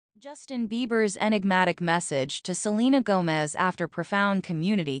Justin Bieber's enigmatic message to Selena Gomez after profound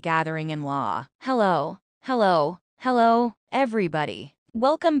community gathering in law. Hello, everybody.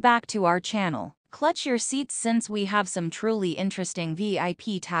 Welcome back to our channel. Clutch your seats since we have some truly interesting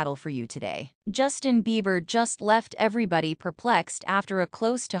VIP tattle for you today. Justin Bieber just left everybody perplexed after a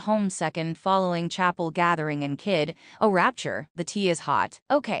close-to-home second following chapel gathering in Kid, a rapture. The tea is hot.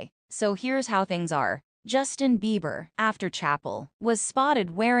 Okay, so here's how things are. Justin Bieber, after chapel, was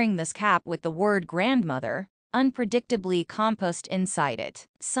spotted wearing this cap with the word grandmother unpredictably composed inside it.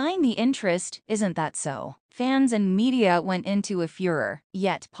 Sign the interest, isn't that so? Fans and media went into a furor.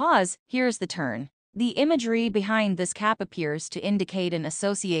 Yet, pause, here's the turn. The imagery behind this cap appears to indicate an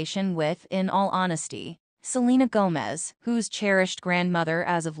association with, in all honesty, Selena Gomez, whose cherished grandmother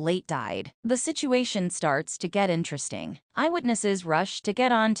as of late died. The situation starts to get interesting. Eyewitnesses rush to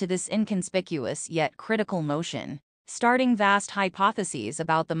get onto this inconspicuous yet critical notion, starting vast hypotheses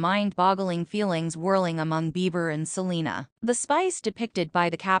about the mind-boggling feelings whirling among Bieber and Selena. The spice depicted by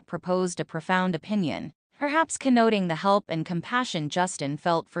the cap proposed a profound opinion, perhaps connoting the help and compassion Justin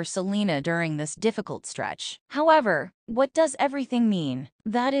felt for Selena during this difficult stretch. However, what does everything mean?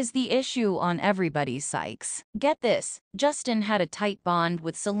 That is the issue on everybody's psyches. Get this, Justin had a tight bond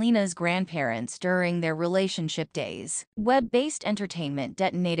with Selena's grandparents during their relationship days. Web-based entertainment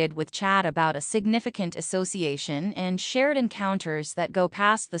detonated with chat about a significant association and shared encounters that go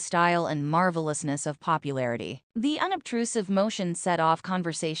past the style and marvelousness of popularity. The unobtrusive motion set off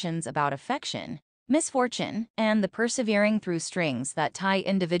conversations about affection, misfortune, and the persevering through strings that tie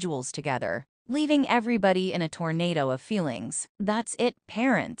individuals together, leaving everybody in a tornado of feelings. That's it,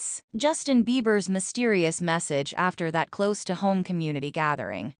 parents. Justin Bieber's mysterious message after that close-to-home community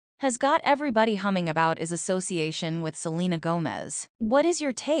gathering has got everybody humming about his association with Selena Gomez. What is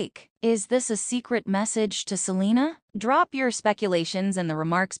your take? Is this a secret message to Selena? Drop your speculations in the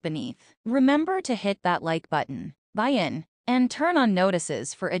remarks beneath. Remember to hit that like button, buy in, and turn on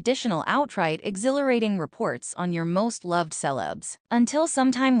notices for additional outright exhilarating reports on your most loved celebs. Until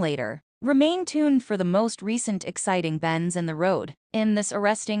sometime later, remain tuned for the most recent exciting bends in the road in this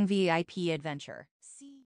arresting VIP adventure.